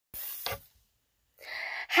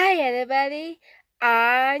Hi everybody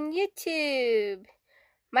on YouTube.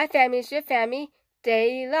 My family is your family.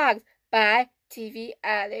 Daily Logs by TV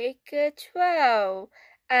Attica 12.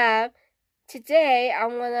 Today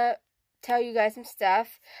I'm gonna tell you guys some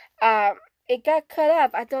stuff. It got cut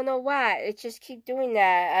off. I don't know why. It just keep doing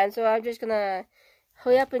that, and so I'm just gonna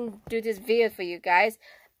hurry up and do this video for you guys.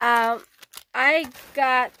 I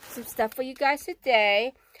got some stuff for you guys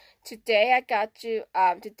today. Today I got you.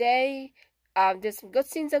 There's some good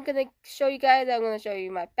scenes I'm gonna show you guys. I'm gonna show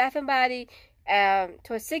you my Bath and Body,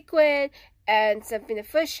 Toy Secret, and something in the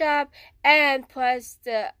first shop, and plus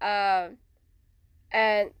the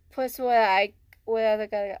and plus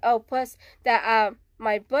plus that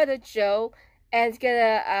my brother Joe and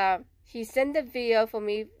he sent the video for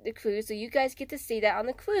me, the cruise, so you guys get to see that on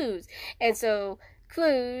the cruise. And so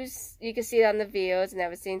cruise, you can see it on the videos and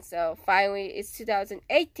everything. So finally it's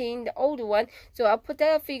 2018, the older one, so I'll put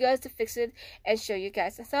that up for you guys to fix it and show you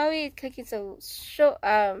guys. I'm sorry it's taking so short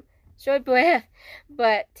breath,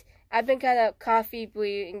 but I've been kind of coffee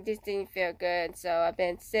breathing. This didn't feel good, so I've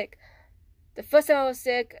been sick. The first time I was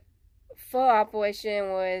sick for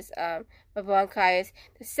operation was my bronchitis.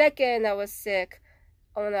 The second I was sick,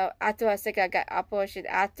 after I was sick, I got operation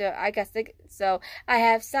after I got sick. So I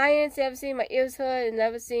have sinus, everything, my ears hurt and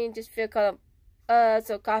everything, just feel kind of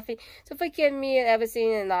so coffee. So forgive me and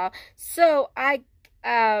everything and all. So I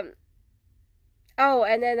and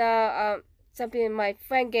then something my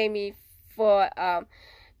friend gave me for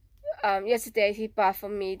yesterday. He bought for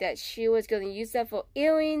me that she was going to use that for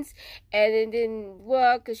earrings, and it didn't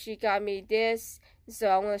work because she got me this. So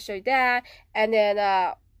I'm going to show you that, and then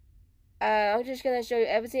I'm just going to show you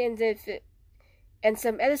everything, and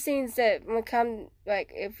some other scenes that will come,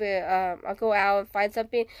 like if I'll go out and find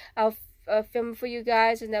something, I'll film for you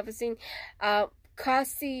guys and everything. Not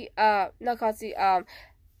Cosy, I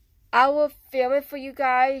will film it for you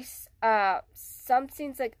guys. Some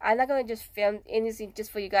scenes, like, I'm not gonna just film anything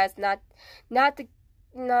just for you guys. Not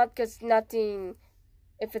because nothing.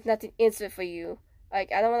 If it's nothing into it for you,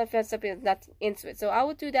 like, I don't want to film something that's nothing into it. So I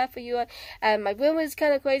will do that for you. And my room is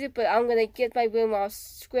kind of crazy, but I'm gonna get my room all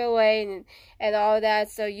square away and all that,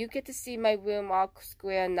 so you get to see my room all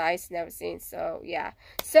square and nice and everything. So yeah.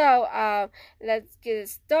 So let's get it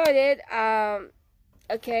started.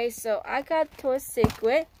 Okay. So I got Toy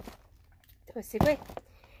Secret.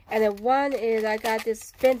 And then one is I got this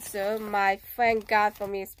Spencer. My friend got for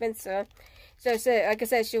me a Spencer. So like I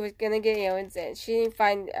said, she was gonna get earrings, and she didn't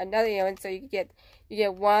find another earring, so you get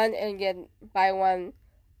one and buy one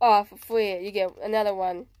off for free. You get another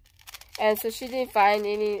one, and so she didn't find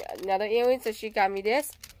another earring, so she got me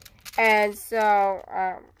this. And so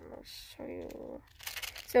I'll show you.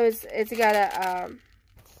 So it's got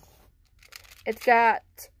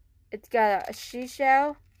a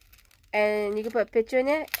seashell. And you can put a picture in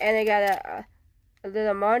it, and I got a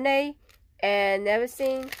little mermaid and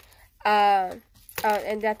everything. And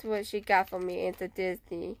that's what she got for me into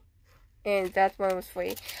Disney, and that one was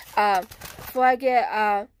free. Before I get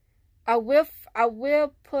I will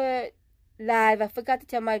put live. I forgot to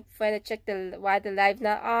tell my friend to check why the live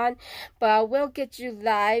not on, but I will get you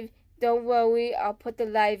live. Don't worry, I'll put the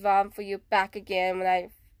live on for you back again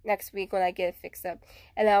next week when I get it fixed up,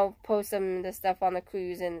 and I'll post some of the stuff on the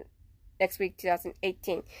cruise and next week,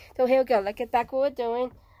 2018. So here we go. Let's get back what we're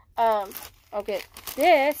doing. Okay,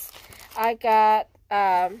 this I got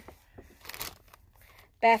Bath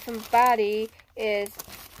and Body I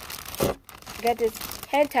got this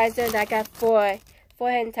hand sanitizer, and I got four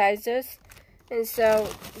hand sanitizers. And so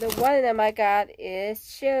the one of them I got is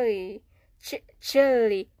cherries,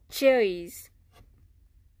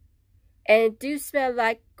 and it do smell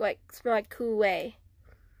like Kool-Aid.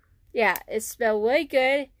 Yeah, it smells really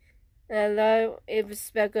good. And I love it.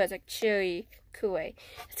 Smells good. It's like cherry Kool-Aid.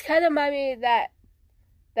 It's kind of remind me of that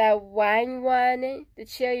wine one, the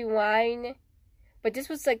cherry wine. But this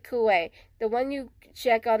was like Kool-Aid. The one you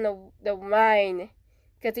check on the wine,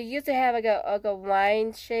 because it used to have like a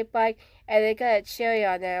wine shape and they got a cherry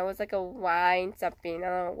on there. It was like a wine something. I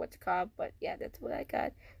don't know what it's called, but yeah, that's what I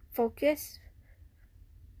got. Focus.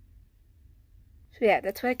 So yeah,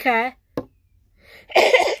 that's what I got.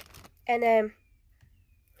 And then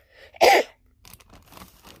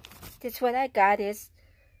this what I got is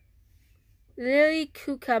Lily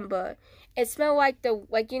Cucumber. It smells like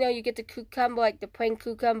you get the cucumber, like the plain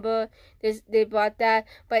cucumber. They bought that,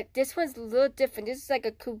 but this one's a little different. This is like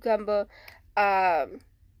a cucumber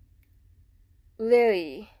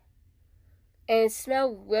lily, and it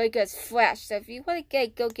smells really good. It's fresh. So if you want to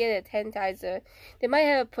go get a sanitizer. They might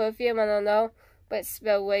have a perfume, I don't know, but it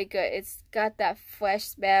smells really good. It's got that fresh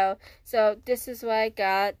smell. So this is what I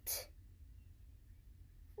got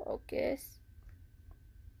Focus.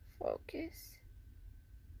 Focus.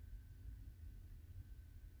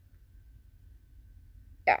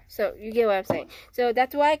 Yeah, so you get what I'm saying. So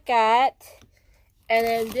that's what I got. And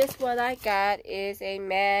then this one I got is a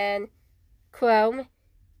Man Chrome.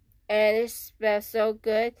 And it smells so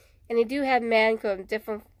good. And they do have Man Chrome,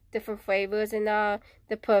 different flavors and all.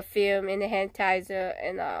 The perfume and the hand sanitizer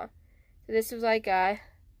and all. So this was what I got.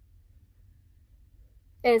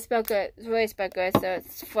 And it smelled good. It's really smelled good, so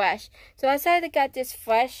it's fresh. So I decided to get this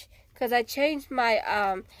fresh because I changed my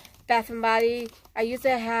Bath and Body. I used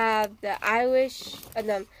to have the Irish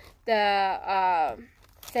and the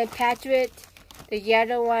St. Patrick, the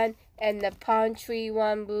yellow one, and the palm tree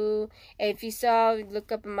one blue. And if you saw,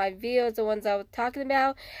 look up in my videos, the ones I was talking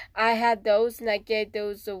about, I had those and I gave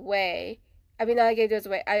those away. I mean, not I gave those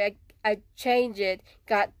away. I changed it,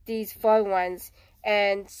 got these fun ones.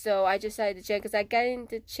 And so I decided to change because I got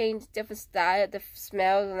into change different style, the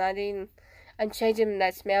smells, and I'm changing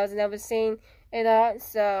the smells and everything and all.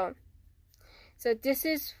 So this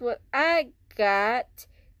is what I got.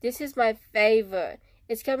 This is my favorite.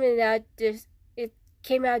 It's coming out it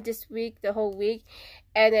came out this week, the whole week,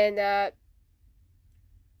 and then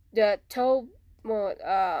the toe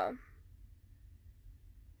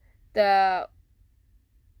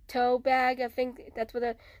bag. I think that's what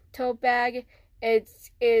the toe bag. It's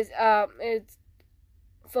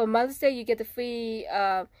for Mother's Day. You get the free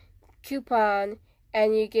coupon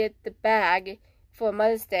and you get the bag for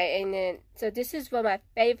Mother's Day. And then so this is one of my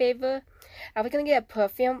favorite. I was gonna get a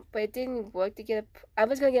perfume, but it didn't work to get I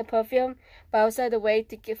was gonna get a perfume, but I also had to wait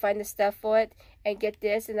to find the stuff for it and get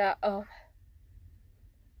this. And I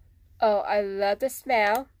love the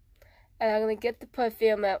smell, and I'm gonna get the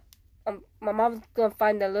perfume. My mom's gonna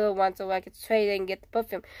find the little one so I can trade it and get the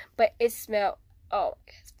perfume. But it smells. Oh,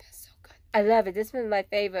 it smells so good. I love it. This is my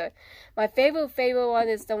favorite. My favorite one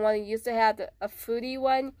is the one that used to have a fruity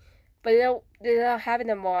one, but they don't have it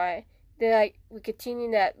anymore. They're like, we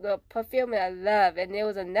continue that little perfume, and I love. And there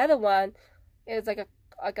was another one. It was like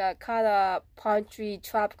a kind of palm tree,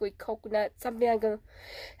 tropical coconut, something like that.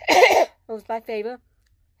 It was my favorite.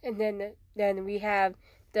 And then we have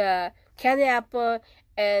the candy apple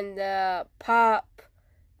and the pop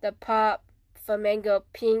flamingo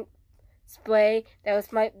pink spray.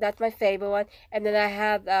 That's my favorite one. And then I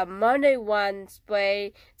have the Monday one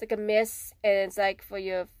spray. It's like a mist, and it's like for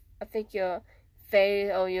your, I think your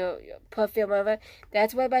face or your perfume or whatever.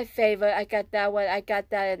 That's one of my favorite. I got that one. I got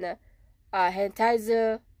that in the hand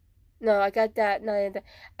sanitizer. No, I got that. No,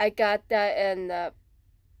 I got that in the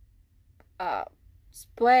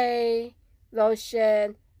spray,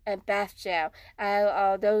 lotion, and bath gel. I have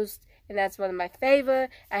all those, and that's one of my favorite.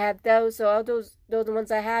 I have those, so all those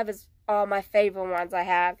ones I have is all my favorite ones I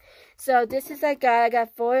have. So this is I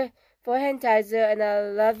got four hand sanitizer, and I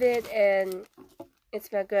love it, and it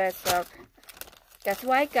smells good. So that's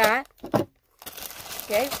what I got.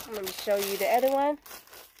 Okay, let me show you the other one.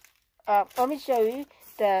 Let me show you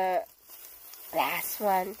the last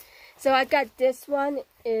one. So I got this one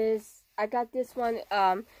no, I got this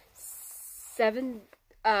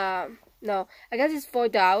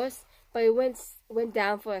 $4, but it went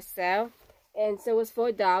down for a sale, and so it was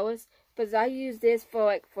 $4. But I use this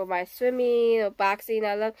for my swimming or boxing.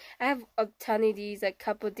 I have a ton of these, a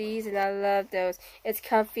couple of these, and I love those. It's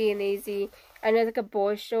comfy and easy. I know it's like a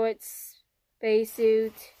boy shorts, space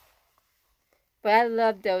suit, but I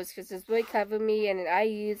love those because it's really cover me, and I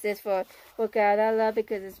use this for workout. I love it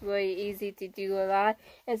because it's really easy to do a lot.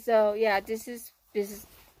 And so yeah, this is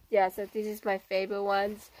my favorite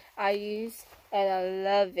ones I use, and I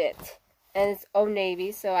love it. And it's Old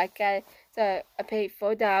Navy, so I paid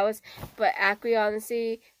 $4, but actually,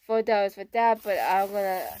 honestly, $4 for that. But I'm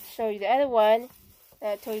gonna show you the other one.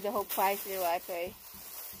 I told you the whole price of what I paid.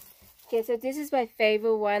 Okay, so this is my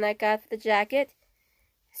favorite one I got for the jacket.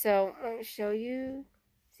 So I'm gonna show you.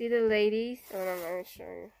 See the ladies? Oh, no, I'm gonna show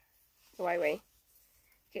you the right way.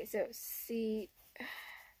 Okay, so see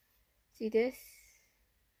this?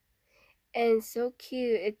 And it's so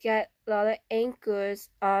cute. It got a lot of anchors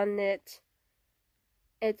on it.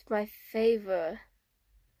 It's my favorite.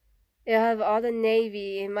 It have all the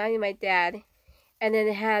navy, it reminded my dad. And then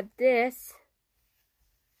it had this.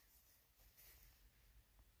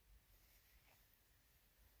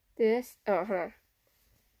 This,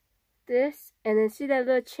 this, and then see that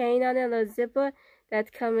little chain on it, little zipper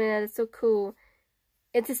that's coming out. It's so cool.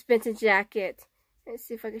 It's a Spencer jacket. Let's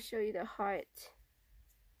see if I can show you the heart.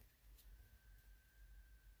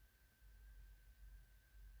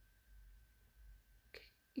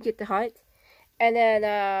 You get the heart, and then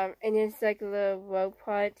and it's like a little rope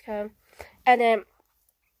part come, and then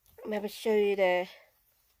I'm gonna show you the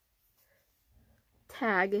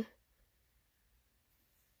tag.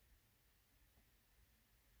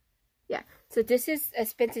 Yeah, so this is a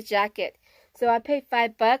Spencer jacket. So I paid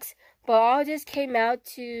 $5, but all this came out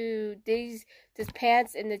to this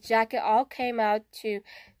pants and the jacket all came out to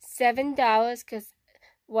 $7 because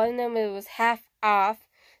one of them it was half off.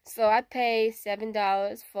 So I paid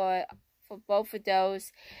 $7 for both of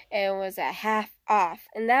those, and it was a half off.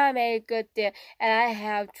 And now I made a good deal, and I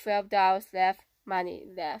have $12 money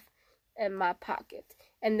left in my pocket,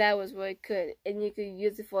 and that was really good. And you could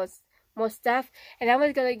use it for more stuff. And I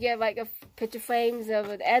was gonna get like a picture frames of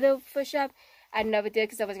the other shop. I never did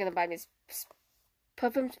because I was gonna buy this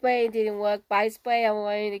perfume spray. It didn't work. Body spray, I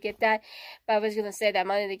wanted to get that, but I was gonna say that I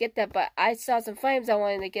wanted to get that, but I saw some frames I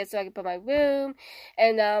wanted to get so I could put my room.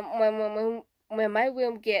 And when my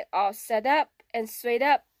room get all set up and straight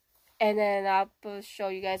up, and then I'll show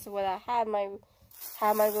you guys what I had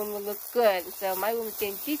how my room will look good. So my room is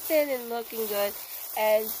getting decent and looking good,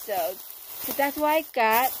 and so that's what I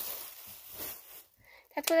got.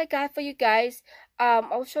 That's what I got for you guys.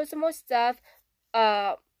 I'll show some more stuff.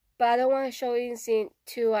 But I don't want to show anything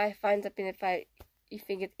till I find something if you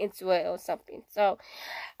think it's into it or something. So,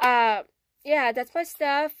 yeah, that's my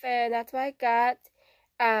stuff, and that's what I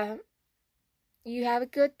got. You have a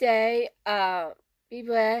good day. Be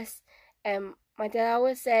blessed. And my dad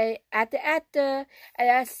always say, after, and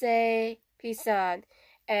I say, peace on.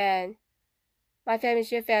 And my family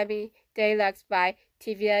is your family. Daily Lux by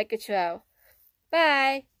TVA Control.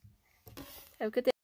 Bye. Have a good day.